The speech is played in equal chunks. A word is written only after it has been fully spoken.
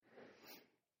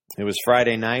It was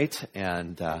Friday night,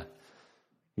 and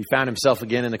he found himself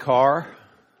again in the car.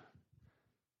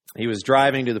 He was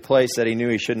driving to the place that he knew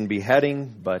he shouldn't be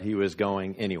heading, but he was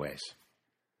going anyways.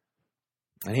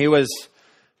 And he was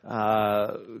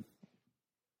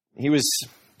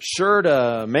sure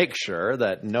to make sure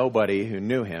that nobody who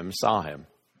knew him saw him.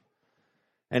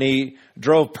 And he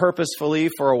drove purposefully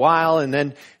for a while, and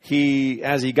then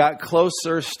as he got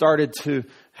closer, started to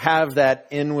have that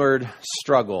inward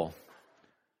struggle.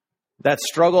 That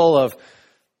struggle of,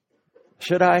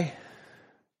 should I?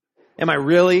 Am I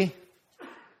really?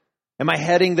 Am I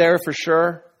heading there for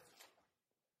sure?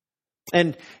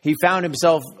 And he found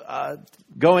himself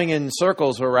going in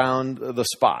circles around the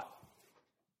spot.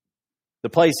 The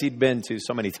place he'd been to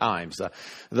so many times.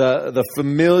 The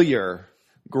familiar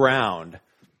ground.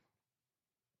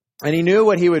 And he knew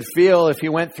what he would feel if he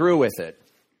went through with it.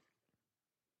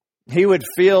 He would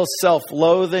feel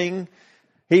self-loathing.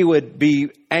 He would be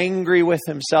angry with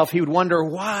himself. He would wonder,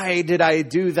 why did I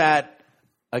do that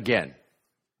again?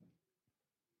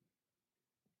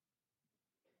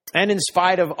 And in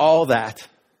spite of all that,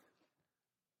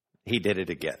 he did it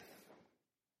again.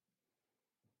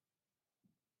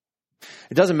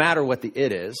 It doesn't matter what the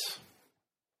it is.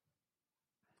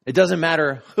 It doesn't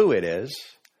matter who it is.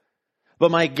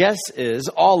 But my guess is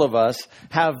all of us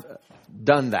have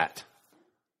done that.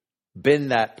 Been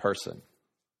that person.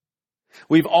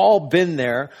 We've all been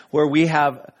there where we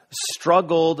have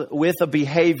struggled with a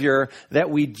behavior that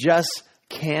we just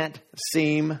can't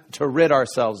seem to rid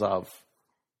ourselves of.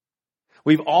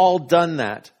 We've all done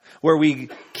that, where we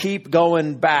keep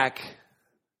going back.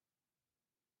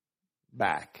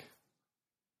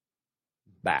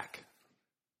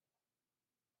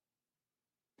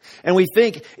 And we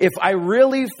think, if I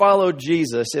really followed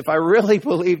Jesus, if I really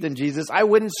believed in Jesus, I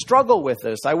wouldn't struggle with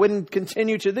this. I wouldn't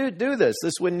continue to do this.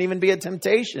 This wouldn't even be a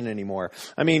temptation anymore.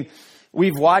 I mean,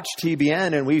 we've watched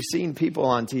TBN and we've seen people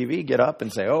on TV get up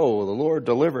and say, oh, the Lord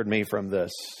delivered me from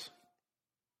this.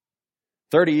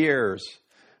 30 years,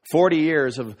 40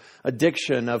 years of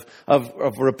addiction, of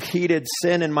repeated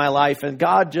sin in my life. And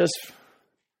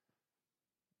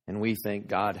we think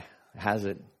God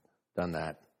hasn't done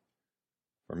that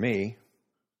for me.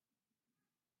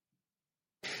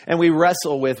 And we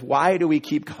wrestle with, why do we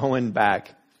keep going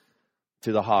back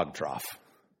to the hog trough?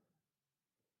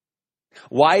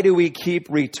 Why do we keep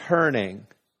returning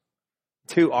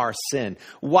to our sin?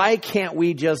 Why can't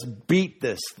we just beat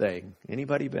this thing?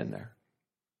 Anybody been there?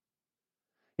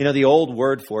 You know, the old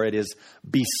word for it is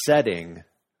besetting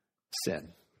sin.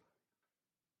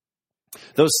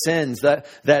 Those sins,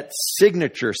 that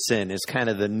signature sin is kind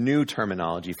of the new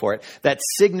terminology for it. That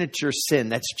signature sin,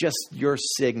 that's just your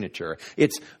signature.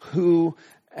 It's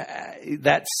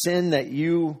that sin that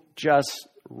you just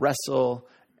wrestle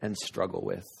and struggle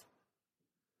with.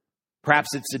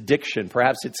 Perhaps it's addiction.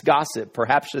 Perhaps it's gossip.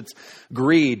 Perhaps it's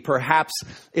greed. Perhaps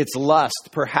it's lust.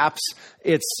 Perhaps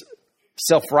it's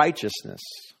self-righteousness.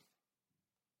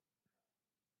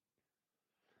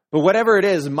 But whatever it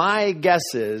is, my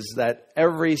guess is that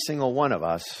every single one of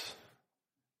us,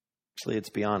 actually it's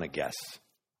beyond a guess,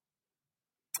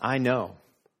 I know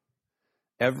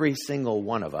every single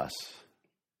one of us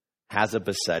has a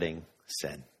besetting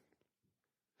sin,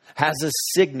 has a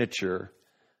signature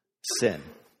sin.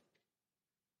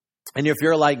 And if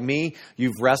you're like me,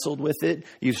 you've wrestled with it,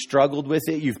 you've struggled with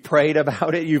it, you've prayed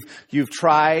about it, you've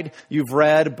tried, you've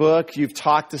read a book, you've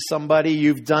talked to somebody,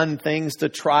 you've done things to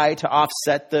try to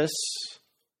offset this.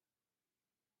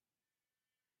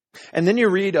 And then you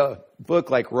read a book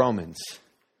like Romans,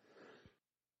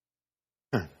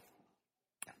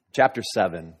 chapter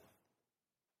 7.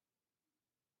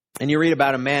 And you read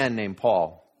about a man named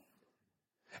Paul.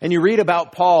 And you read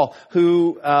about Paul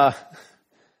who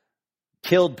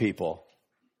killed people.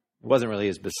 It wasn't really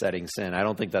his besetting sin. I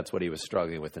don't think that's what he was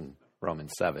struggling with in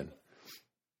Romans 7.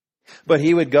 But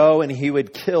he would go and he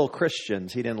would kill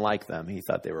Christians. He didn't like them. He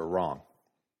thought they were wrong.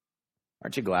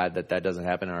 Aren't you glad that doesn't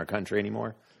happen in our country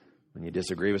anymore? When you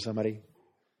disagree with somebody?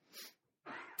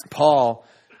 Paul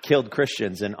killed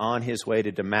Christians, and on his way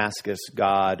to Damascus,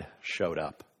 God showed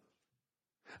up.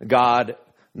 God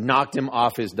knocked him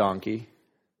off his donkey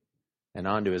and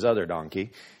onto his other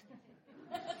donkey.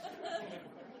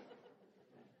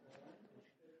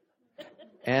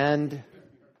 And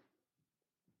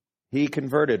he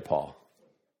converted Paul.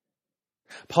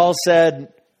 Paul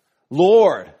said,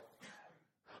 Lord,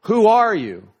 who are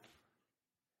you?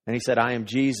 And he said, I am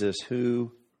Jesus,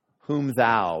 whom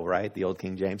thou, right? The old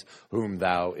King James, whom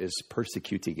thou is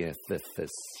persecuting, something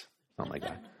like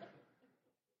that.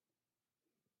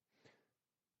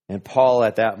 And Paul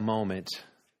at that moment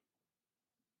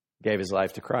gave his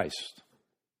life to Christ.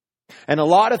 And a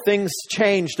lot of things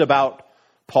changed about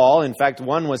Paul. In fact,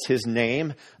 one was his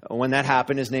name. When that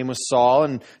happened, his name was Saul,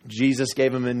 and Jesus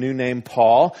gave him a new name,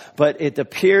 Paul. But it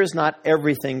appears not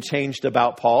everything changed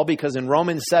about Paul, because in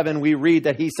Romans 7, we read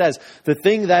that he says, the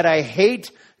thing that I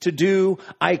hate to do,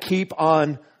 I keep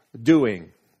on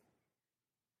doing.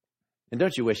 And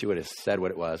don't you wish you would have said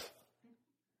what it was?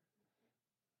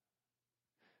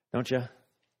 Don't you?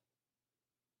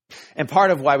 And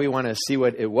part of why we want to see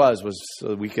what it was so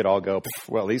that we could all go,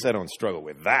 well, at least I don't struggle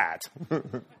with that.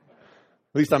 At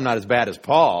least I'm not as bad as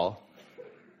Paul.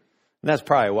 And that's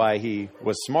probably why he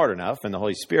was smart enough and the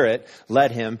Holy Spirit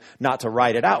led him not to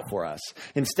write it out for us.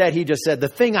 Instead, he just said, the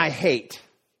thing I hate.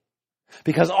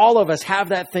 Because all of us have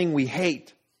that thing we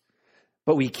hate,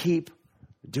 but we keep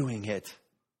doing it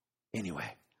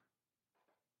anyway.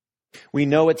 We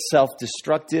know it's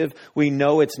self-destructive. We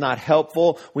know it's not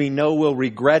helpful. We know we'll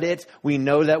regret it. We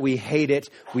know that we hate it.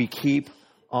 We keep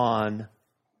on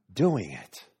doing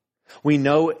it. We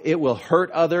know it will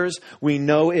hurt others. We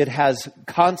know it has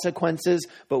consequences,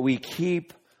 but we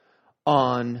keep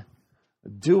on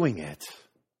doing it.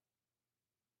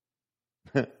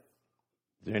 Is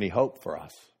there any hope for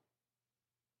us?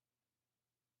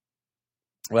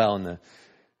 Well, in the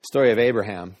story of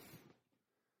Abraham,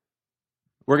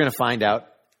 we're going to find out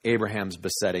Abraham's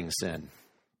besetting sin.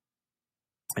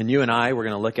 And you and I, we're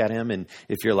going to look at him, and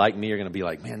if you're like me, you're going to be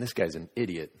like, man, this guy's an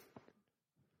idiot.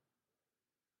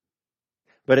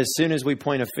 But as soon as we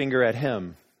point a finger at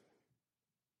him,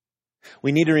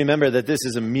 we need to remember that this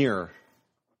is a mirror.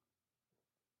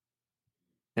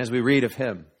 As we read of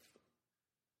him,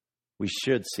 we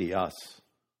should see us.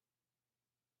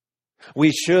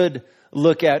 We should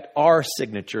look at our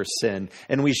signature sin,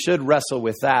 and we should wrestle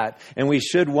with that, and we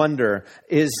should wonder,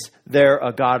 is there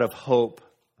a God of hope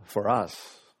for us?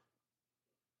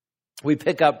 We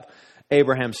pick up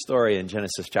Abraham's story in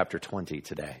Genesis chapter 20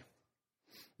 today.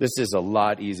 This is a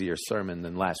lot easier sermon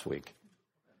than last week.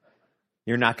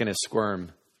 You're not going to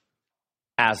squirm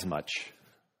as much.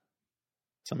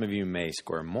 Some of you may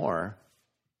squirm more.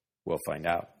 We'll find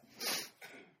out.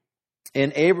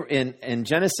 In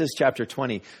Genesis chapter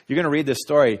 20, you're going to read this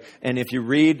story. And if you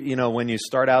read, when you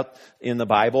start out in the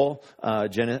Bible,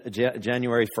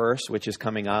 January 1st, which is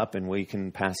coming up, and we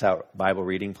can pass out Bible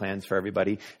reading plans for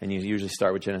everybody. And you usually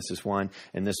start with Genesis 1.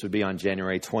 And this would be on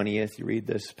January 20th. You read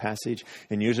this passage.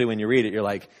 And usually when you read it, you're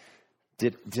like,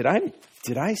 did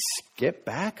I skip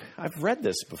back? I've read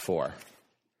this before.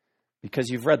 Because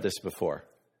you've read this before.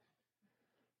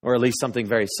 Or at least something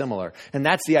very similar. And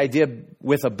that's the idea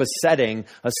with a besetting,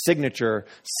 a signature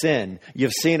sin.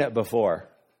 You've seen it before.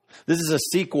 This is a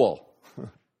sequel.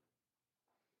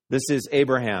 This is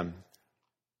Abraham,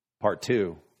 part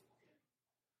 2.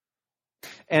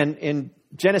 And in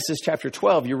Genesis chapter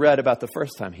 12, you read about the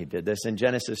first time he did this. In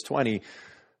Genesis 20,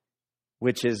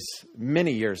 which is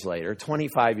many years later,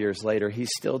 25 years later, he's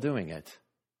still doing it.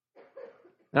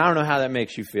 And I don't know how that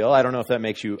makes you feel. I don't know if that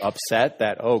makes you upset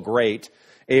that, oh, great,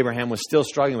 Abraham was still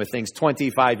struggling with things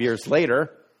 25 years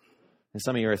later. And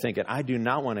some of you are thinking, I do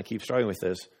not want to keep struggling with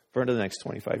this for the next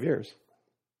 25 years.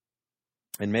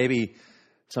 And maybe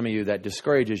some of you that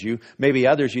discourages you. Maybe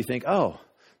others you think, oh,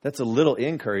 that's a little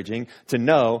encouraging to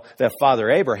know that Father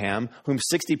Abraham, whom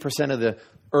 60% of the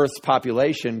earth's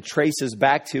population traces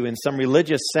back to in some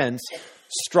religious sense,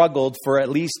 struggled for at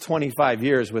least 25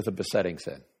 years with a besetting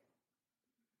sin.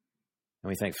 And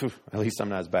we think, at least I'm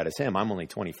not as bad as him. I'm only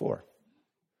 24.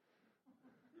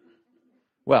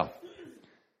 Well,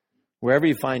 wherever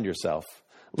you find yourself,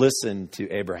 listen to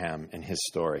Abraham and his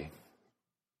story.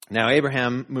 Now,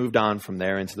 Abraham moved on from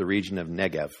there into the region of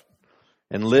Negev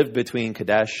and lived between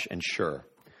Kadesh and Shur.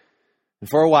 And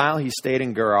for a while, he stayed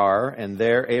in Gerar, and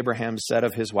there Abraham said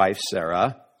of his wife,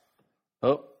 Sarah,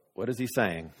 oh, what is he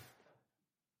saying?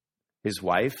 His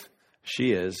wife,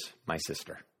 she is my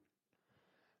sister.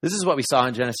 This is what we saw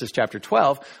in Genesis chapter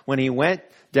 12 when he went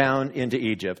down into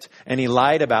Egypt and he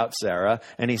lied about Sarah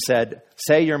and he said,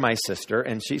 say you're my sister.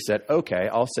 And she said, okay,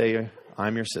 I'll say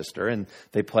I'm your sister. And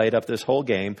they played up this whole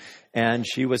game and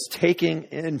she was taken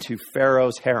into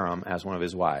Pharaoh's harem as one of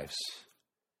his wives.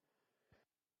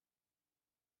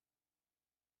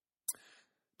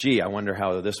 Gee, I wonder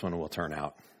how this one will turn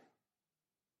out.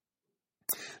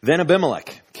 Then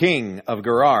Abimelech, king of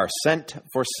Gerar, sent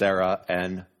for Sarah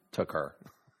and took her.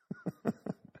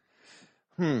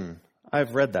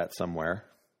 I've read that somewhere.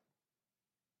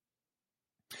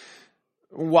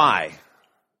 Why?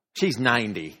 She's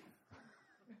 90.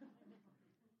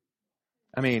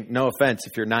 I mean, no offense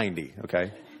if you're 90,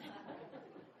 okay?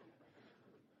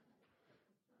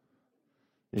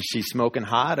 Is she smoking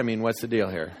hot? I mean, what's the deal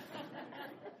here?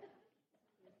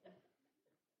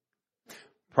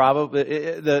 probably,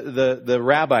 the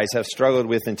rabbis have struggled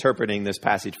with interpreting this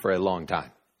passage for a long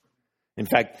time. In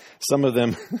fact, some of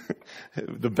them,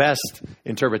 the best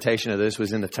interpretation of this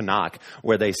was in the Tanakh,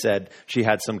 where they said she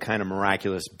had some kind of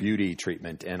miraculous beauty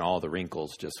treatment and all the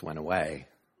wrinkles just went away.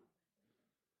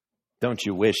 Don't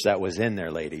you wish that was in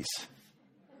there, ladies?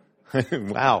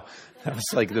 Wow, that was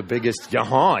like the biggest,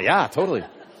 yeah, totally.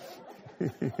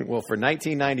 Well, for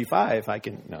 1995, I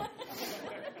can, no.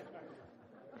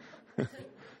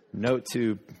 Note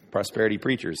to prosperity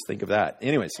preachers, think of that.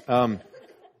 Anyways, I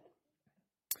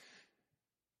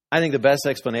think the best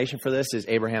explanation for this is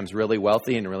Abraham's really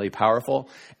wealthy and really powerful,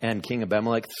 and King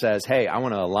Abimelech says, hey, I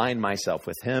want to align myself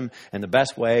with him, and the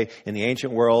best way in the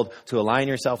ancient world to align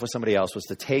yourself with somebody else was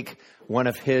to take one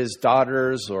of his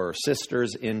daughters or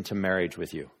sisters into marriage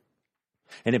with you.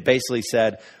 And it basically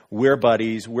said, we're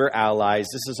buddies, we're allies,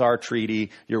 this is our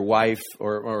treaty, your wife,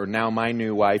 or now my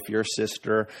new wife, your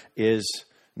sister, is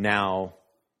now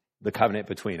the covenant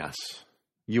between us.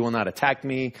 You will not attack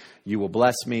me. You will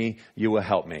bless me. You will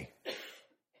help me.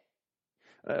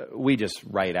 We just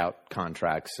write out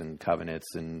contracts and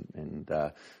covenants and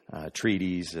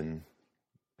treaties, and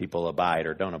people abide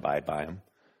or don't abide by them.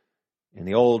 In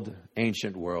the old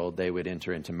ancient world, they would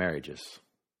enter into marriages.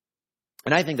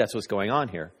 And I think that's what's going on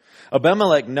here.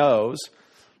 Abimelech knows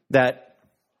that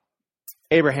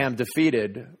Abraham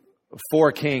defeated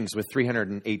 4 kings with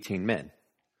 318 men.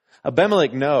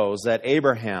 Abimelech knows that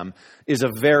Abraham is a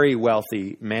very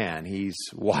wealthy man. He's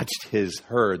watched his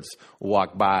herds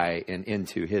walk by and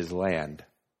into his land.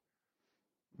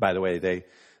 By the way, they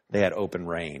had open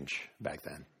range back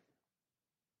then.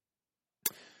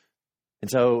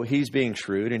 And so he's being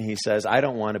shrewd, and he says, I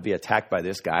don't want to be attacked by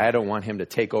this guy. I don't want him to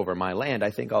take over my land. I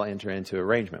think I'll enter into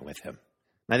arrangement with him.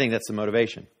 And I think that's the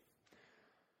motivation.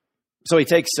 So he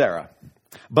takes Sarah.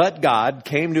 But God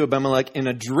came to Abimelech in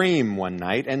a dream one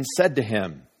night and said to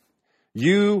him,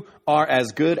 you are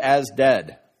as good as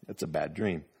dead. That's a bad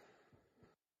dream.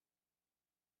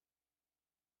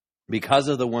 Because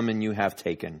of the woman you have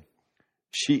taken.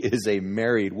 She is a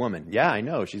married woman. Yeah, I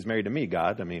know. She's married to me,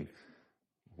 God. I mean,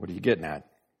 what are you getting at?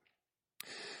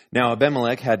 Now,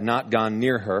 Abimelech had not gone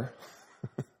near her.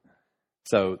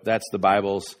 So that's the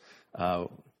Bible's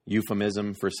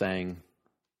euphemism for saying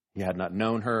he had not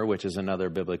known her, which is another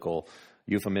biblical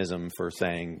euphemism for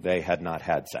saying they had not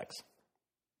had sex,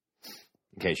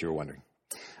 in case you were wondering.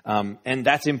 And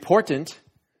that's important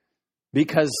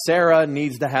because Sarah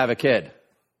needs to have a kid.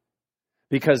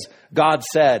 Because God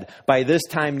said, by this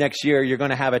time next year, you're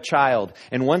going to have a child.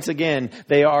 And once again,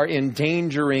 they are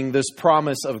endangering this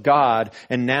promise of God.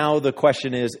 And now the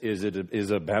question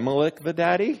is Abimelech the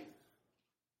daddy?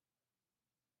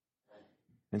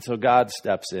 And so God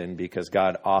steps in because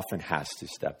God often has to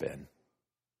step in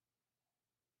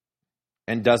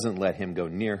and doesn't let him go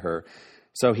near her.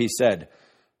 So he said,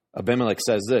 Abimelech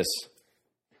says this,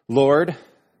 Lord,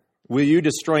 will you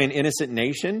destroy an innocent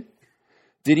nation?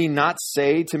 Did he not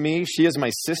say to me, she is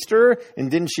my sister? And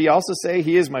didn't she also say,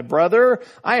 he is my brother?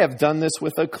 I have done this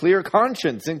with a clear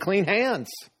conscience and clean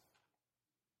hands.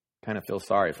 Kind of feel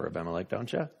sorry for Abimelech,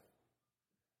 don't you?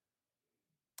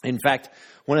 In fact,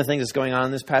 one of the things that's going on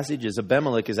in this passage is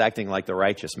Abimelech is acting like the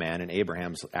righteous man and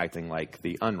Abraham's acting like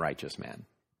the unrighteous man.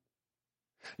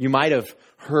 You might have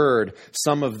heard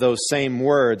some of those same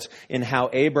words in how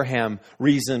Abraham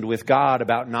reasoned with God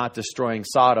about not destroying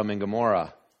Sodom and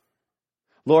Gomorrah.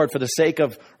 Lord, for the sake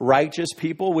of righteous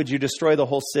people, would you destroy the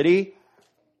whole city?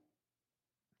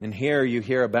 And here you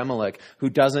hear Abimelech, who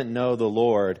doesn't know the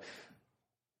Lord,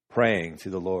 praying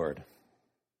to the Lord.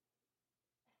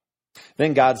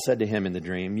 Then God said to him in the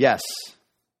dream, yes,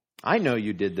 I know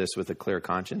you did this with a clear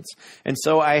conscience, and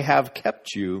so I have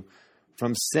kept you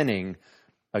from sinning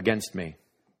against me.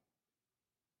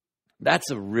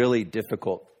 That's a really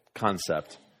difficult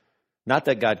concept. Not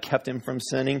that God kept him from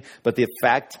sinning, but the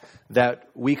fact that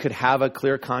we could have a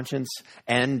clear conscience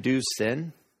and do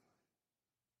sin.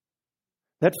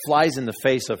 That flies in the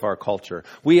face of our culture.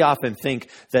 We often think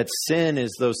that sin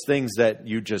is those things that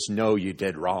you just know you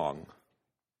did wrong.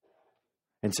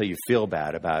 And so you feel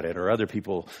bad about it, or other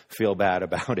people feel bad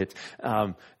about it.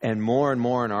 And more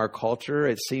in our culture,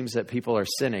 it seems that people are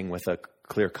sinning with a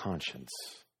clear conscience.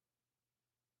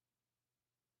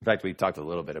 In fact, we talked a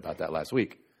little bit about that last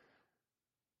week.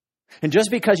 And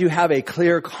just because you have a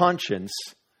clear conscience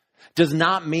does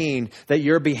not mean that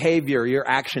your behavior, your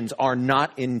actions are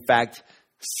not in fact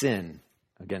sin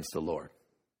against the Lord.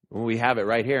 Well, we have it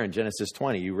right here in Genesis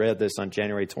 20. You read this on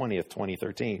January 20th,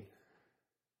 2013.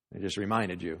 I just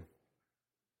reminded you.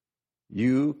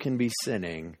 You can be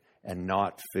sinning and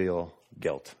not feel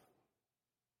guilt.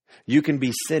 You can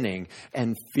be sinning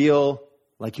and feel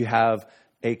like you have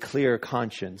a clear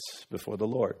conscience before the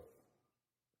Lord.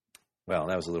 Well,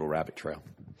 that was a little rabbit trail.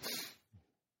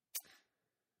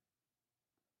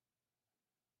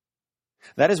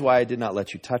 That is why I did not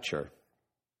let you touch her.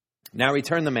 Now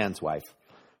return the man's wife,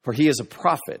 for he is a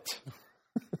prophet.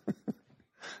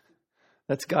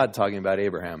 That's God talking about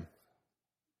Abraham.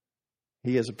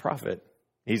 He is a prophet.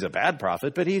 He's a bad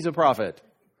prophet, but he's a prophet.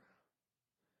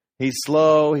 He's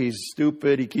slow, he's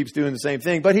stupid, he keeps doing the same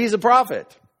thing, but he's a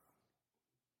prophet.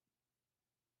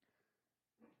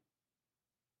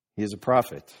 He is a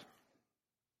prophet.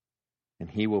 And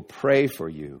he will pray for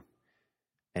you,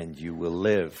 and you will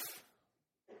live.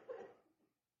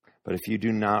 But if you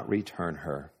do not return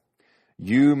her,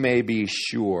 you may be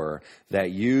sure that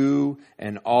you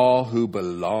and all who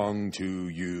belong to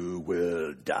you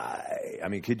will die. I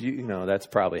mean, that's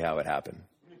probably how it happened.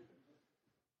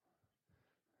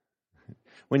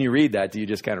 When you read that, do you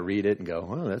just kind of read it and go,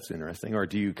 oh, that's interesting? Or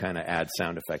do you kind of add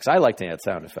sound effects? I like to add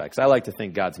sound effects. I like to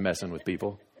think God's messing with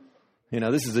people.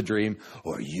 This is a dream.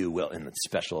 Or you will, in the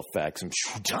special effects, and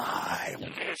die.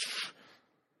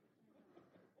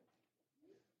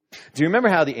 Do you remember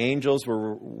how the angels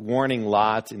were warning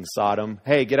Lot in Sodom?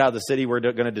 Hey, get out of the city. We're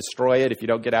going to destroy it. If you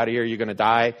don't get out of here, you're going to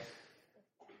die.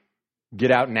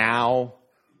 Get out now,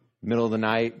 middle of the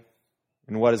night.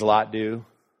 And what does Lot do?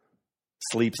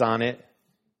 Sleeps on it.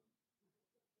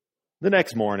 The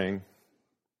next morning,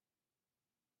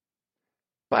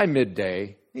 by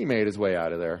midday, he made his way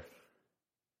out of there.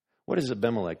 What does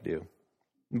Abimelech do?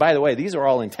 And by the way, these are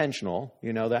all intentional.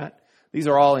 You know that? These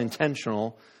are all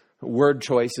intentional word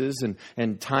choices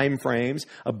and time frames.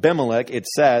 Abimelech, it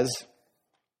says,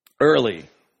 early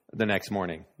the next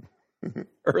morning.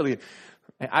 Early.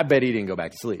 I bet he didn't go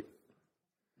back to sleep.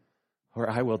 Or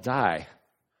I will die.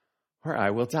 Or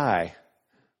I will die.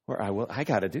 I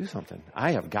got to do something.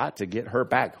 I have got to get her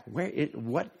back.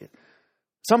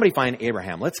 Somebody find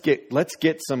Abraham. Let's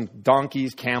get some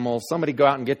donkeys, camels. Somebody go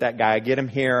out and get that guy. Get him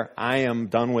here. I am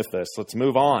done with this. Let's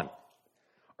move on.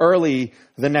 Early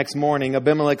the next morning,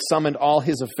 Abimelech summoned all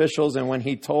his officials, and when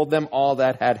he told them all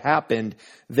that had happened,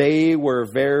 they were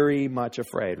very much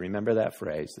afraid. Remember that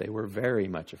phrase. They were very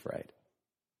much afraid.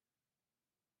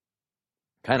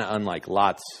 Kind of unlike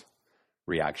Lot's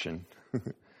reaction.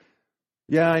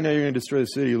 Yeah, I know you're going to destroy the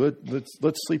city.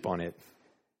 Let's sleep on it.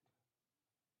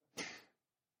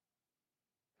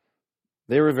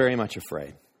 They were very much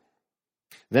afraid.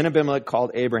 Then Abimelech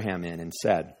called Abraham in and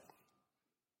said,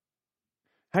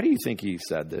 how do you think he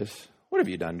said this? What have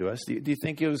you done to us? Do you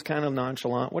think it was kind of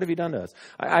nonchalant? What have you done to us?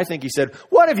 I think he said,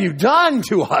 what have you done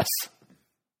to us?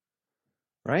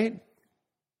 Right?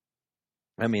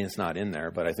 I mean, it's not in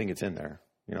there, but I think it's in there.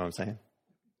 You know what I'm saying?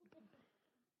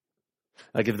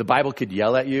 Like if the Bible could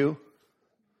yell at you,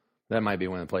 that might be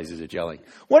one of the places it's yelling.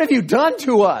 What have you done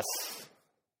to us?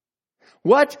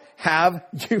 What have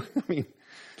you,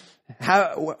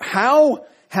 how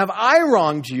have I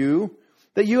wronged you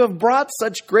that you have brought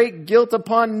such great guilt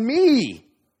upon me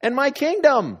and my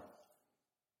kingdom?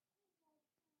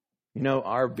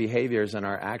 Our behaviors and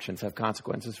our actions have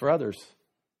consequences for others.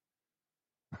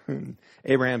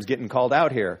 Abraham's getting called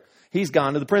out here. He's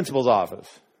gone to the principal's office.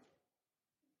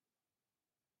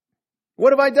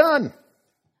 What have I done?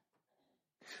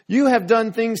 You have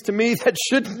done things to me that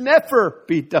should never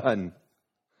be done.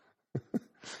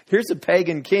 Here's a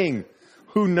pagan king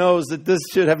who knows that this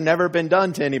should have never been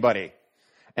done to anybody.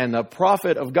 And the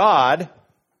prophet of God,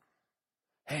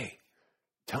 hey,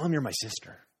 tell him you're my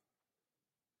sister.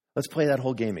 Let's play that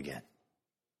whole game again.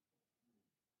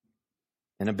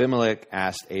 And Abimelech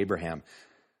asked Abraham.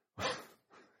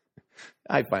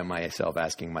 I find myself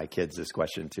asking my kids this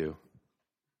question too.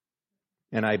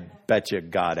 And I bet you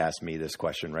God asked me this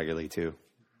question regularly too.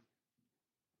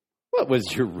 What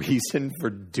was your reason for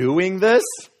doing this?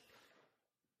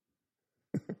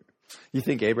 You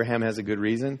think Abraham has a good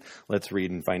reason? Let's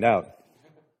read and find out.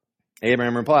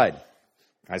 Abraham replied,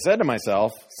 I said to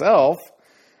myself,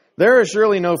 there is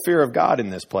surely no fear of God in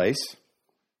this place,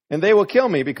 and they will kill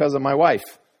me because of my wife.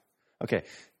 Okay,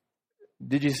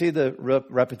 did you see the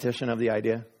repetition of the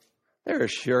idea? There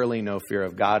is surely no fear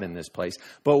of God in this place.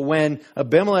 But when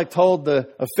Abimelech told the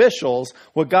officials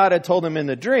what God had told him in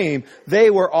the dream, they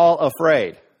were all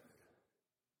afraid.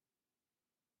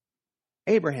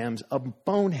 Abraham's a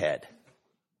bonehead.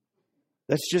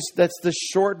 That's the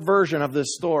short version of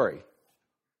this story.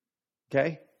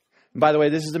 Okay? And by the way,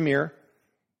 this is a mirror.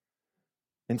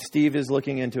 And Steve is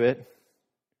looking into it.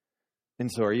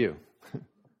 And so are you.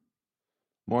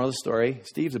 Moral of the story,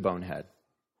 Steve's a bonehead.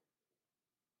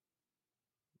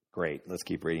 Great. Let's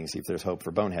keep reading, see if there's hope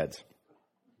for boneheads.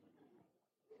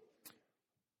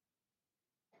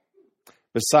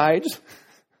 Besides,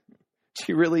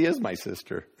 she really is my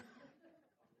sister.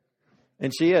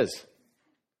 And she is.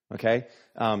 Okay?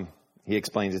 He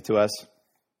explains it to us.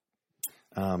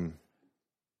 And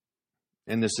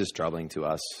this is troubling to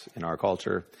us in our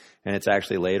culture. And it's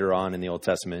actually later on in the Old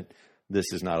Testament,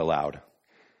 this is not allowed.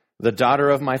 The daughter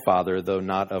of my father, though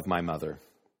not of my mother.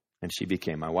 And she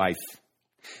became my wife.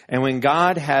 And when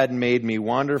God had made me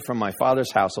wander from my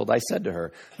father's household, I said to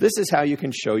her, this is how you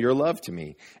can show your love to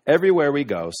me. Everywhere we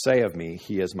go, say of me,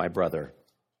 he is my brother.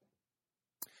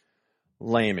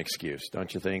 Lame excuse,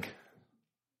 don't you think?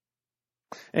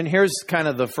 And here's kind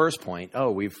of the first point.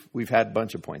 Oh, we've had a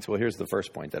bunch of points. Well, here's the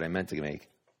first point that I meant to make.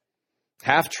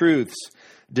 Half-truths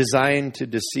designed to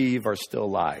deceive are still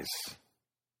lies.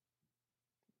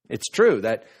 It's true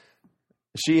that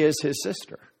she is his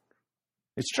sister.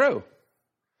 It's true.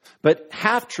 But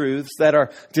half-truths that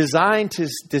are designed to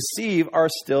deceive are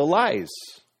still lies.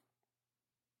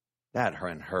 That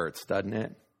hurts, doesn't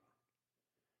it?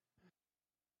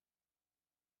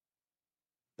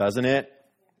 Doesn't it?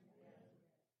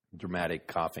 Dramatic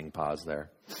coughing pause there.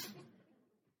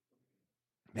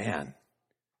 Man.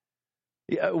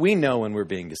 Yeah, we know when we're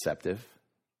being deceptive.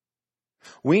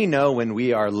 We know when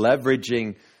we are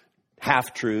leveraging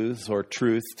half-truths or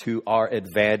truth to our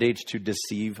advantage to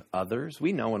deceive others.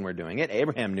 We know when we're doing it.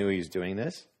 Abraham knew he was doing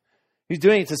this. He was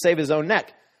doing it to save his own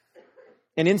neck.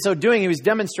 And in so doing, he was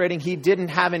demonstrating he didn't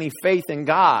have any faith in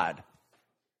God.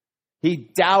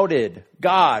 He doubted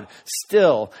God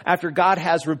still after God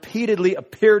has repeatedly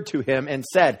appeared to him and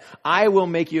said, I will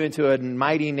make you into a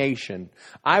mighty nation.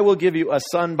 I will give you a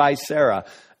son by Sarah.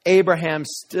 Abraham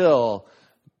still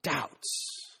doubts.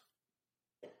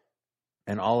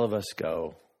 And all of us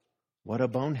go, what a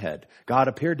bonehead. God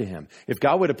appeared to him. If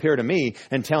God would appear to me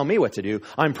and tell me what to do,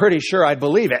 I'm pretty sure I'd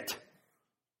believe it.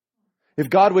 If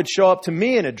God would show up to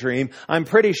me in a dream, I'm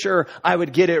pretty sure I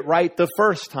would get it right the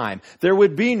first time. There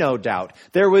would be no doubt.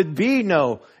 There would be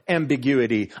no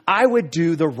ambiguity. I would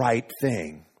do the right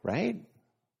thing, right?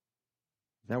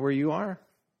 Is that where you are?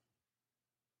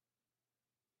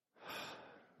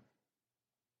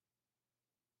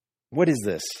 What is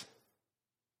this?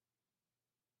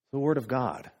 The Word of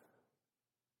God.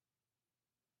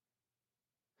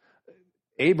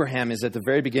 Abraham is at the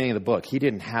very beginning of the book. He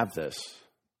didn't have this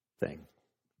thing.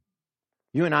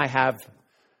 You and I have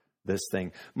this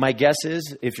thing. My guess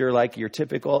is, if you're like your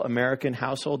typical American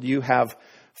household, you have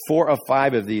 4 or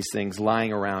 5 of these things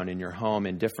lying around in your home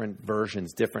in different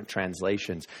versions, different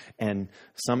translations. And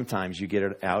sometimes you get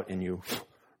it out and you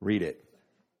read it.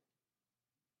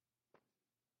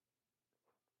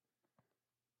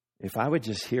 If I would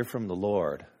just hear from the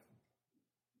Lord,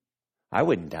 I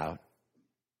wouldn't doubt.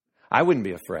 I wouldn't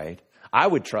be afraid. I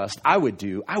would trust. I would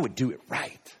do it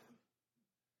right.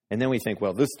 And then we think,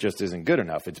 well, this just isn't good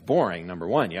enough. It's boring. Number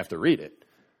one, you have to read it.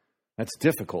 That's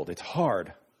difficult. It's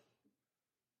hard.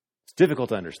 It's difficult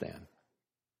to understand.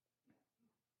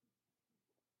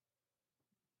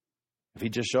 If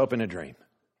he'd just show up in a dream.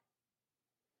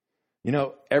 You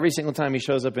know, every single time he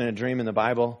shows up in a dream in the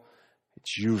Bible,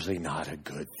 it's usually not a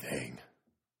good thing.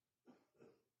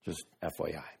 Just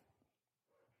FYI.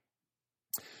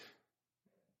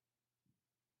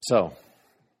 So,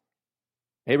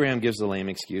 Abraham gives the lame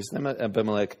excuse.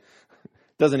 Abimelech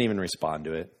doesn't even respond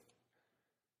to it.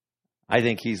 I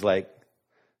think he's like,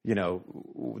 you know,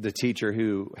 the teacher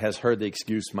who has heard the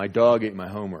excuse, my dog ate my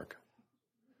homework.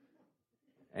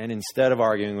 And instead of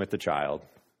arguing with the child,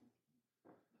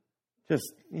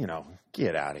 just, you know,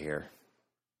 get out of here.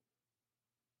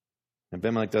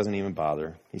 Abimelech doesn't even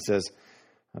bother. He says,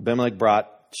 Abimelech brought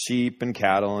sheep and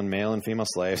cattle and male and female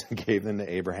slaves and gave them to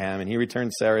Abraham. And he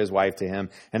returned Sarah, his wife, to him.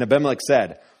 And Abimelech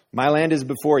said, my land is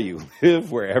before you.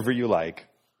 Live wherever you like.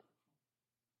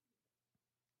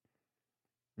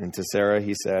 And to Sarah,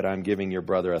 he said, I'm giving your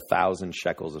brother 1,000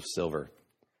 shekels of silver.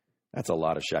 That's a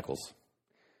lot of shekels.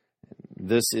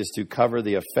 This is to cover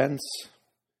the offense.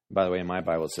 By the way, in my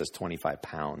Bible, it says 25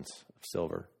 pounds of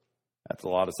silver. That's a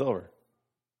lot of silver.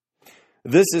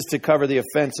 This is to cover the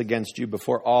offense against you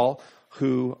before all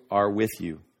who are with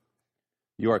you.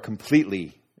 You are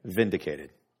completely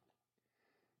vindicated.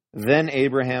 Then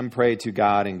Abraham prayed to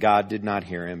God, and God did not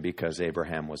hear him because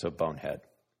Abraham was a bonehead.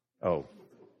 Oh,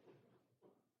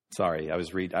 sorry, I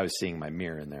was seeing my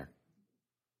mirror in there.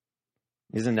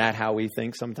 Isn't that how we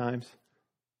think sometimes?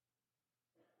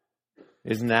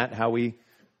 Isn't that how we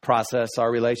process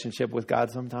our relationship with God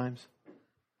sometimes?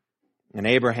 And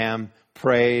Abraham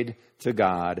prayed to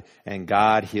God, and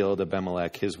God healed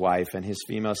Abimelech, his wife, and his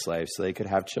female slaves so they could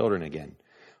have children again.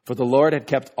 For the Lord had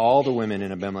kept all the women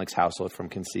in Abimelech's household from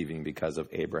conceiving because of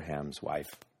Abraham's wife,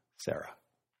 Sarah.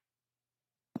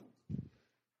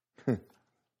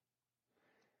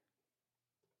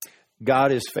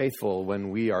 God is faithful when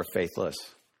we are faithless.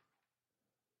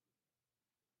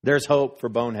 There's hope for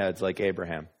boneheads like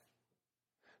Abraham.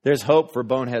 There's hope for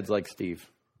boneheads like Steve.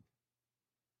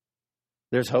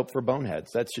 There's hope for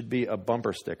boneheads. That should be a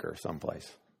bumper sticker someplace.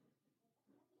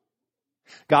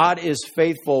 God is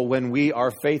faithful when we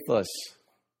are faithless.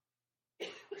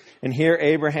 And here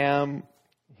Abraham,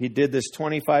 he did this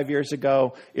 25 years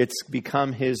ago. It's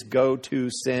become his go-to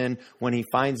sin when he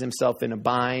finds himself in a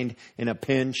bind, in a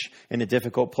pinch, in a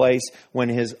difficult place, when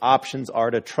his options are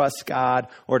to trust God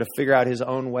or to figure out his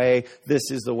own way.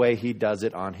 This is the way he does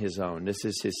it on his own. This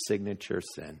is his signature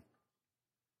sin.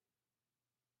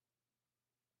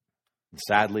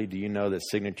 Sadly, do you know that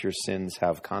signature sins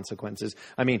have consequences?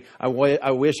 I mean, I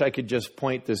wish I could just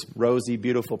point this rosy,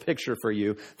 beautiful picture for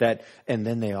you that, and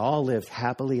then they all lived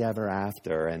happily ever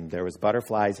after, and there was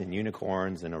butterflies and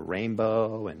unicorns and a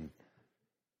rainbow, and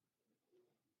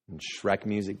Shrek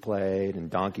music played and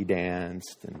donkey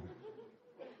danced. And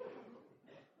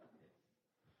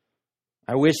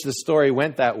I wish the story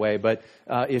went that way, but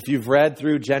if you've read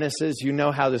through Genesis, you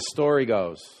know how the story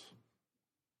goes.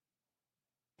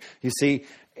 You see,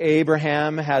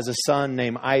 Abraham has a son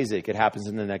named Isaac. It happens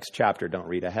in the next chapter. Don't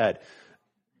read ahead.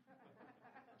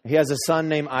 He has a son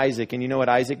named Isaac. And you know what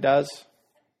Isaac does?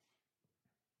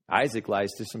 Isaac lies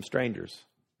to some strangers.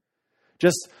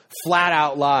 Just flat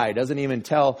out lie. Doesn't even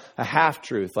tell a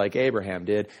half-truth like Abraham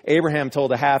did. Abraham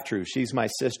told a half-truth. She's my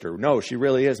sister. No, she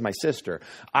really is my sister.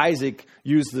 Isaac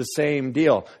used the same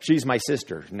deal. She's my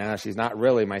sister. No, she's not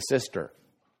really my sister.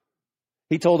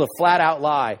 He told a flat out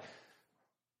lie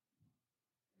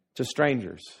to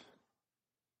strangers.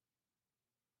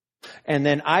 And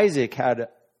then Isaac had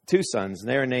two sons,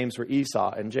 and their names were Esau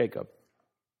and Jacob.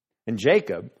 And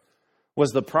Jacob was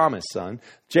the promised son.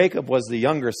 Jacob was the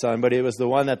younger son, but it was the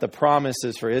one that the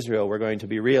promises for Israel were going to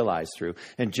be realized through.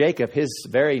 And Jacob, his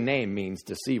very name means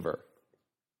deceiver.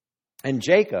 And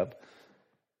Jacob,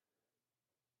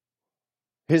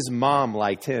 his mom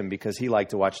liked him because he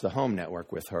liked to watch the Home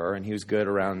Network with her, and he was good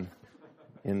around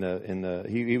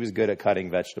he was good at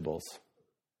cutting vegetables.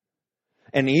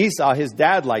 And Esau, his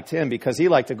dad, liked him because he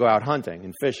liked to go out hunting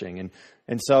and fishing.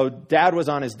 And so dad was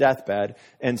on his deathbed.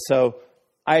 And so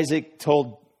Isaac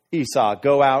told Esau,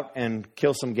 go out and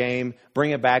kill some game, bring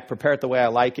it back, prepare it the way I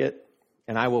like it,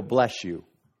 and I will bless you.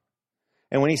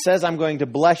 And when he says I'm going to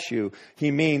bless you, he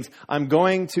means I'm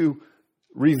going to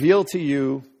reveal to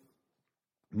you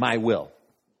my will,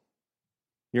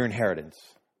 your inheritance.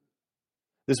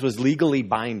 This was legally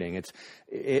binding.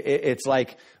 It's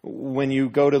like when you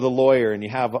go to the lawyer and you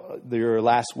have your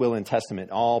last will and testament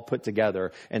all put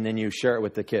together, and then you share it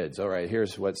with the kids. All right,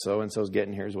 here's what so-and-so's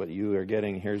getting. Here's what you are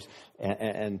getting.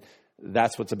 And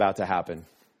that's what's about to happen.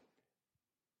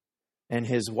 And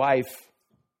his wife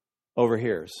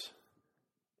overhears,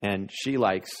 and she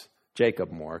likes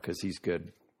Jacob more because he's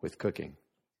good with cooking.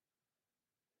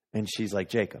 And she's like,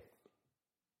 Jacob,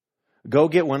 go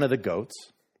get one of the goats.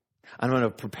 I'm going to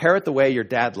prepare it the way your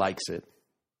dad likes it.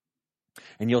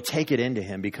 And you'll take it into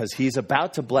him because he's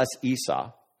about to bless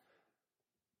Esau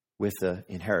with the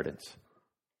inheritance.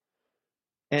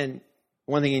 And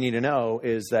one thing you need to know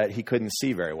is that he couldn't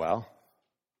see very well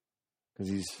because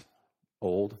he's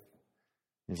old.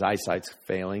 His eyesight's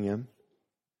failing him.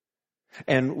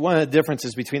 And one of the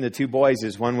differences between the two boys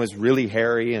is one was really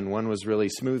hairy and one was really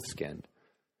smooth-skinned.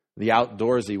 The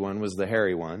outdoorsy one was the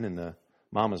hairy one, and the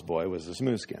mama's boy was the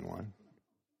smooth-skinned one.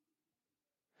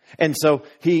 And so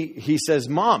he says,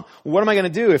 Mom, what am I going to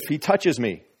do if he touches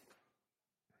me?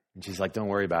 And she's like, don't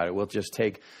worry about it. We'll just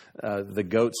take the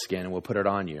goat skin and we'll put it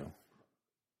on you.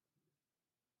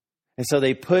 And so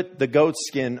they put the goat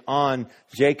skin on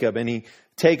Jacob, and he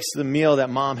takes the meal that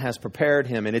Mom has prepared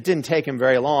him. And it didn't take him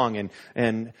very long.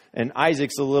 And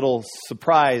Isaac's a little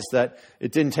surprised that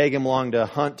it didn't take him long to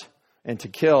hunt and to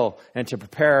kill and to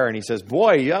prepare. And he says,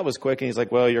 boy, that was quick. And he's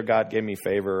like, well, your God gave me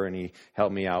favor and he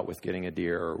helped me out with getting a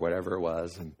deer or whatever it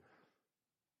was. And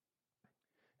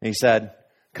he said,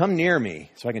 come near me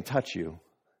so I can touch you.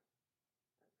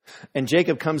 And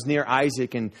Jacob comes near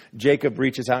Isaac, and Jacob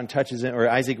reaches out and touches him, or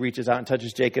Isaac reaches out and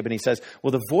touches Jacob. And he says, well,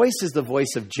 the voice is the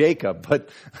voice of Jacob, but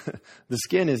the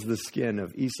skin is the skin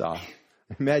of Esau.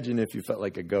 Imagine if you felt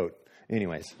like a goat.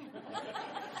 Anyways.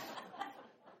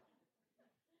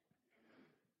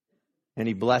 And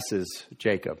he blesses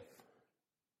Jacob.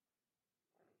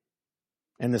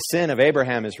 And the sin of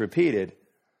Abraham is repeated.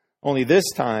 Only this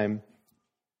time,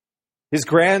 his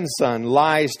grandson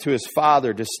lies to his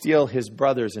father to steal his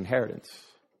brother's inheritance.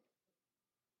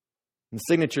 The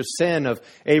signature sin of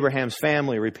Abraham's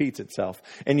family repeats itself.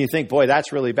 And you think, boy,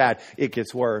 that's really bad. It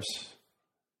gets worse.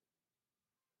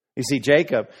 You see,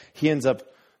 Jacob, he ends up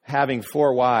having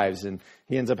 4 wives, and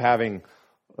he ends up having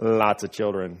lots of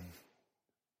children,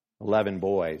 11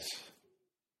 boys,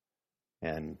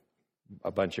 and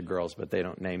a bunch of girls, but they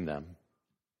don't name them.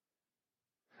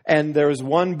 And there was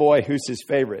one boy who's his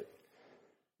favorite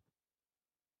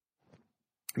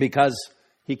because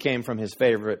he came from his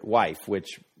favorite wife,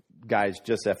 which, guys,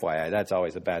 just FYI, that's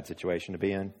always a bad situation to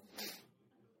be in.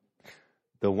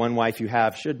 The one wife you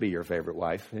have should be your favorite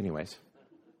wife anyways.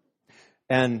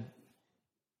 And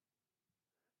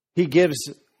he gives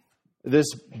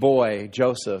this boy,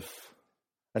 Joseph,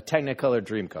 a Technicolor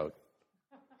dream coat.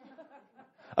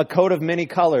 A coat of many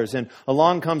colors. And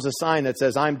along comes a sign that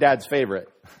says, I'm Dad's favorite.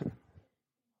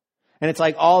 And it's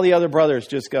like all the other brothers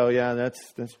just go, yeah,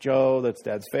 that's Joe, that's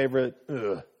Dad's favorite.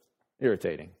 Ugh,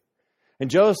 irritating. And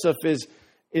Joseph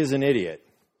is an idiot.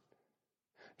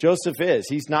 Joseph is.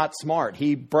 He's not smart.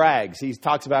 He brags. He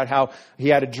talks about how he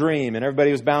had a dream and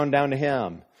everybody was bowing down to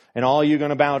him. And all you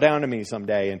going to bow down to me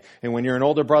someday. And when you're an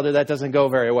older brother, that doesn't go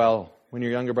very well. When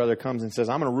your younger brother comes and says,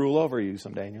 I'm going to rule over you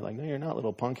someday. And you're like, no, you're not,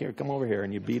 little punk. Here, come over here.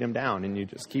 And you beat him down and you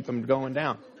just keep him going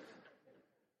down.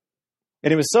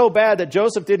 And it was so bad that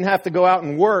Joseph didn't have to go out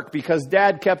and work because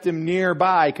Dad kept him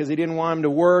nearby because he didn't want him to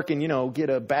work and, get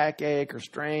a backache or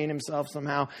strain himself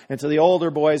somehow. And so the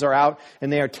older boys are out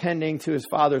and they are tending to his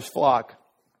father's flock.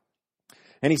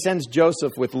 And he sends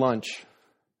Joseph with lunch.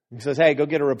 He says, hey, go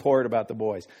get a report about the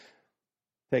boys.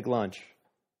 Take lunch.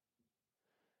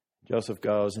 Joseph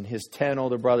goes, and his 10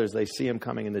 older brothers, they see him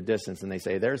coming in the distance, and they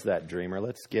say, there's that dreamer.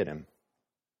 Let's get him.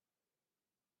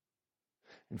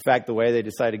 In fact, the way they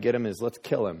decide to get him is, let's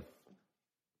kill him.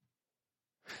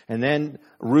 And then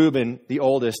Reuben, the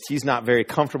oldest, he's not very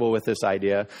comfortable with this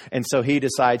idea. And so he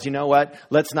decides, you know what?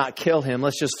 Let's not kill him.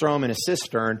 Let's just throw him in a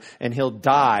cistern and he'll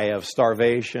die of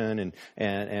starvation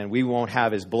and we won't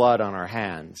have his blood on our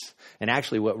hands. And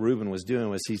actually what Reuben was doing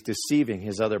was he's deceiving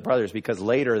his other brothers because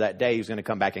later that day he was going to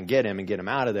come back and get him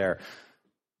out of there.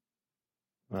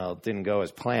 Well, it didn't go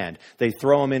as planned. They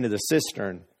throw him into the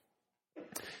cistern.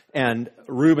 And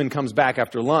Reuben comes back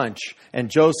after lunch and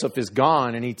Joseph is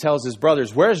gone and he tells his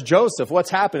brothers, where's Joseph? What's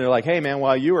happened? They're like, hey man,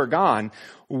 while you were gone,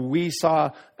 we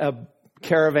saw a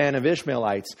caravan of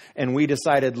Ishmaelites and we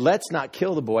decided, let's not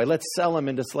kill the boy. Let's sell him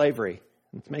into slavery.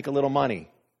 Let's make a little money.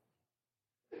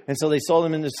 And so they sold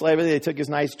him into slavery. They took his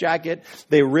nice jacket.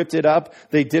 They ripped it up.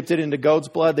 They dipped it into goat's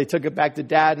blood. They took it back to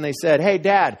Dad and they said, hey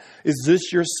Dad, is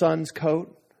this your son's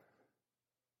coat?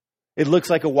 It looks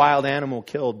like a wild animal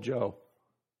killed Joe.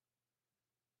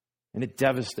 And it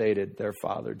devastated their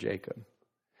father, Jacob.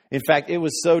 In fact, it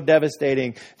was so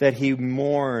devastating that he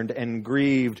mourned and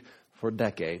grieved for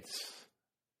decades.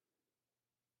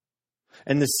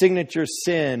 And the signature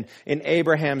sin in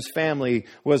Abraham's family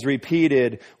was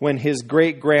repeated when his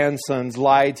great-grandsons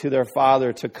lied to their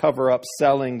father to cover up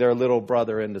selling their little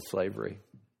brother into slavery.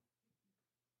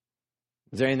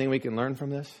 Is there anything we can learn from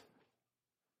this?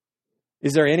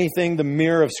 Is there anything the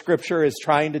mirror of Scripture is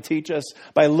trying to teach us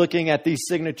by looking at these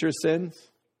signature sins?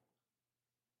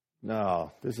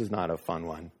 No, this is not a fun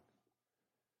one.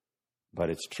 But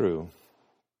it's true.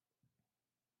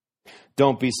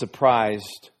 Don't be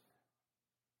surprised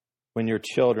when your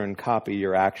children copy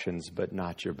your actions, but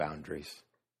not your boundaries.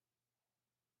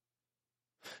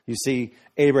 You see,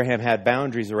 Abraham had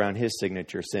boundaries around his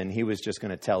signature sin. He was just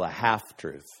going to tell a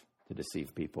half-truth to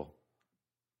deceive people.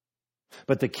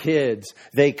 But the kids,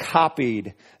 they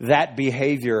copied that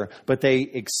behavior, but they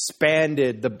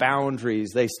expanded the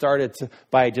boundaries. They started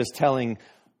by just telling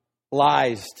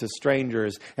lies to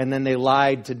strangers, and then they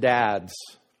lied to dads.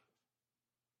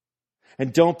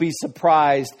 And don't be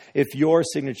surprised if your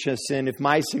signature sin, if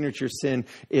my signature sin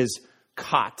is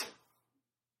caught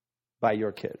by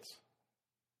your kids.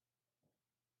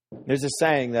 There's a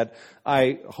saying that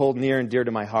I hold near and dear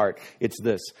to my heart. It's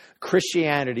this: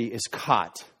 Christianity is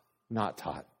caught, not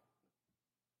taught.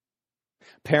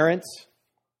 Parents,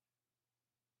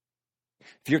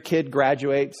 if your kid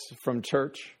graduates from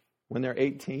church when they're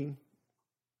 18,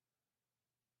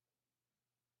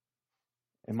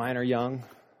 and mine are young,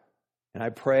 and I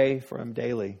pray for them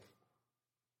daily,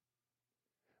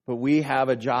 but we have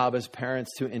a job as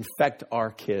parents to infect our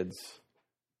kids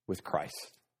with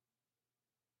Christ.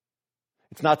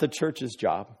 It's not the church's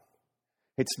job.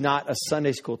 It's not a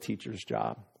Sunday school teacher's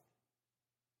job.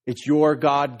 It's your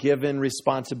God-given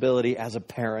responsibility as a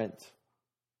parent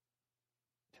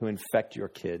to infect your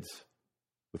kids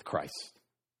with Christ.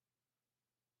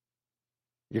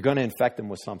 You're going to infect them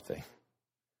with something.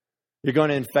 You're going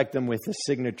to infect them with the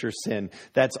signature sin.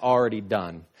 That's already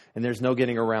done. And there's no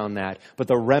getting around that. But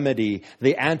the remedy,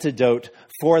 the antidote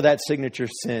for that signature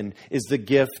sin is the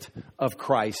gift of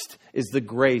Christ, is the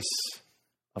grace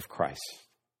of Christ.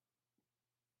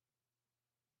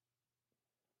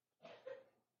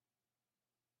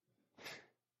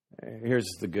 Here's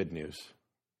the good news.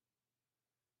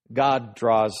 God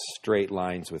draws straight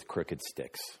lines with crooked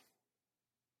sticks.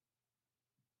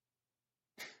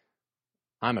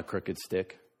 I'm a crooked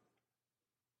stick.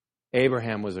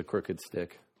 Abraham was a crooked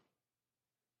stick.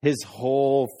 His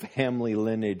whole family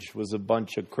lineage was a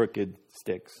bunch of crooked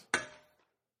sticks.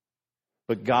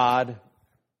 But God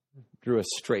drew a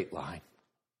straight line.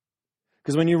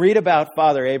 Because when you read about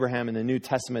Father Abraham in the New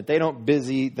Testament, they don't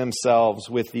busy themselves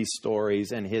with these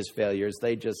stories and his failures.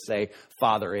 They just say,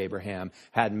 Father Abraham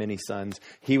had many sons.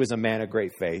 He was a man of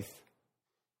great faith.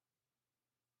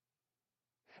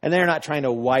 And they're not trying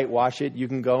to whitewash it. You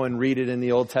can go and read it in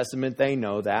the Old Testament. They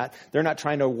know that. They're not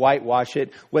trying to whitewash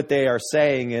it. What they are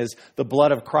saying is the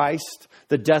blood of Christ,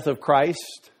 the death of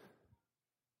Christ,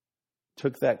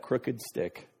 took that crooked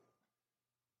stick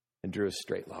and drew a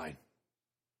straight line.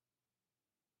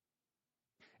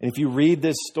 And if you read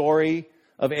this story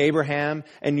of Abraham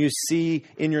and you see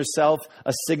in yourself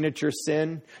a signature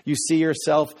sin, you see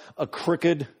yourself a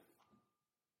crooked,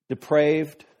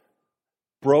 depraved,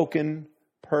 broken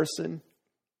person,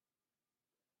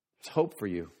 there's hope for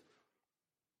you.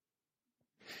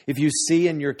 If you see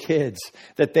in your kids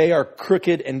that they are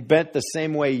crooked and bent the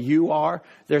same way you are,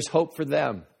 there's hope for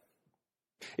them.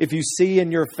 If you see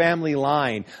in your family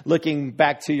line, looking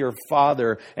back to your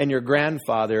father and your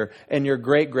grandfather and your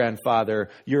great-grandfather,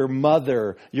 your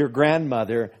mother, your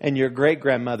grandmother and your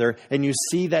great-grandmother, and you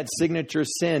see that signature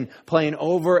sin playing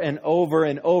over and over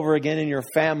and over again in your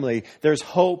family, there's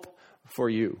hope for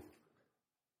you.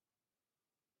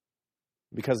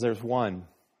 Because there's one.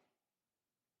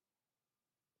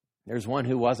 There's one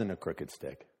who wasn't a crooked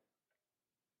stick.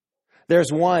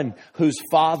 There's one whose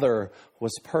father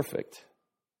was perfect.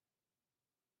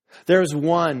 There's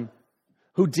one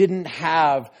who didn't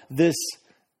have this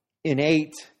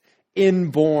innate,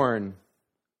 inborn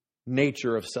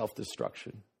nature of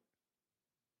self-destruction.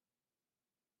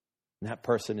 And that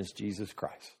person is Jesus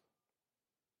Christ.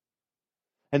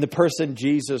 And the person,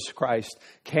 Jesus Christ,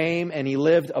 came and he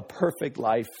lived a perfect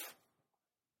life.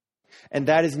 And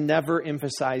that is never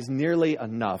emphasized nearly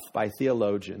enough by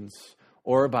theologians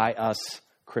or by us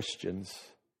Christians.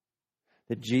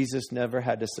 That Jesus never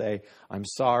had to say, I'm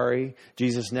sorry.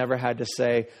 Jesus never had to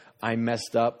say, I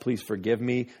messed up. Please forgive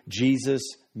me. Jesus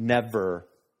never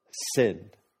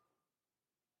sinned.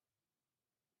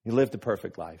 He lived a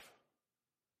perfect life.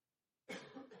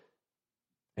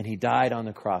 And he died on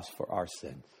the cross for our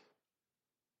sins.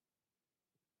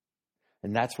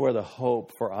 And that's where the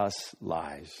hope for us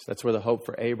lies. That's where the hope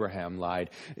for Abraham lied.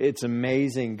 It's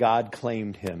amazing God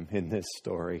claimed him in this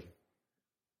story.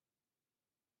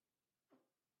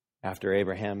 After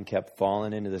Abraham kept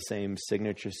falling into the same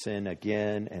signature sin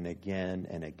again and again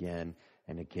and again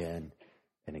and again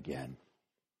and again.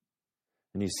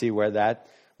 And you see where that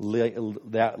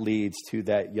leads to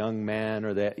that young man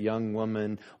or that young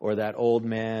woman or that old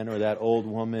man or that old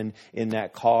woman in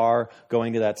that car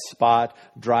going to that spot,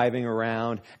 driving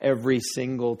around every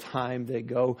single time they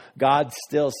go. God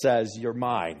still says, you're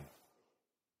mine.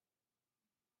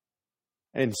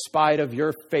 In spite of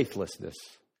your faithlessness,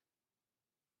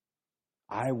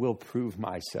 I will prove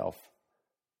myself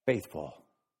faithful.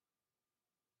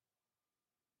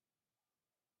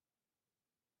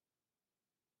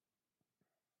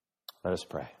 Let us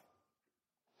pray.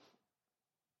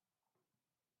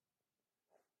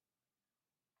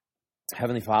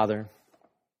 Heavenly Father,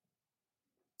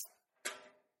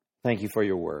 thank you for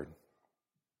your word.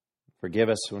 Forgive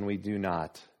us when we do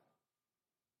not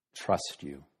trust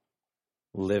you,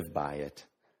 live by it,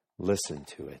 listen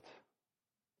to it.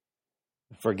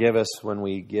 Forgive us when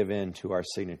we give in to our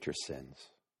signature sins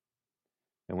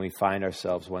and we find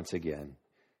ourselves once again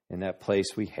in that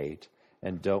place we hate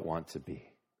and don't want to be.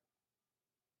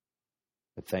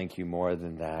 But thank you more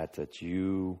than that, that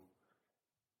you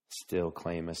still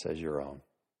claim us as your own.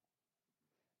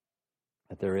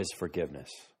 That there is forgiveness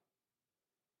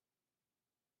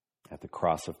at the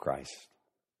cross of Christ.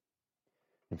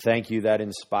 And thank you that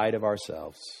in spite of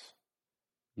ourselves,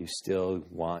 you still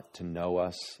want to know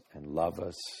us and love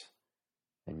us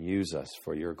and use us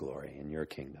for your glory and your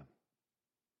kingdom.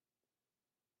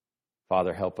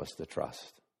 Father, help us to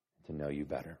trust, to know you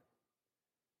better.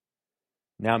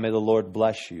 Now may the Lord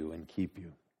bless you and keep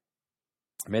you.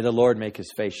 May the Lord make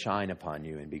his face shine upon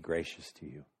you and be gracious to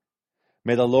you.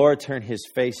 May the Lord turn his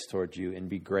face toward you and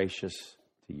be gracious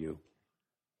to you.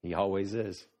 He always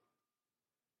is.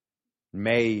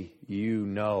 May you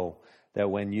know that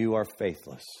when you are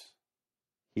faithless,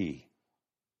 he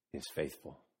is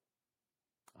faithful.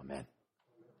 Amen.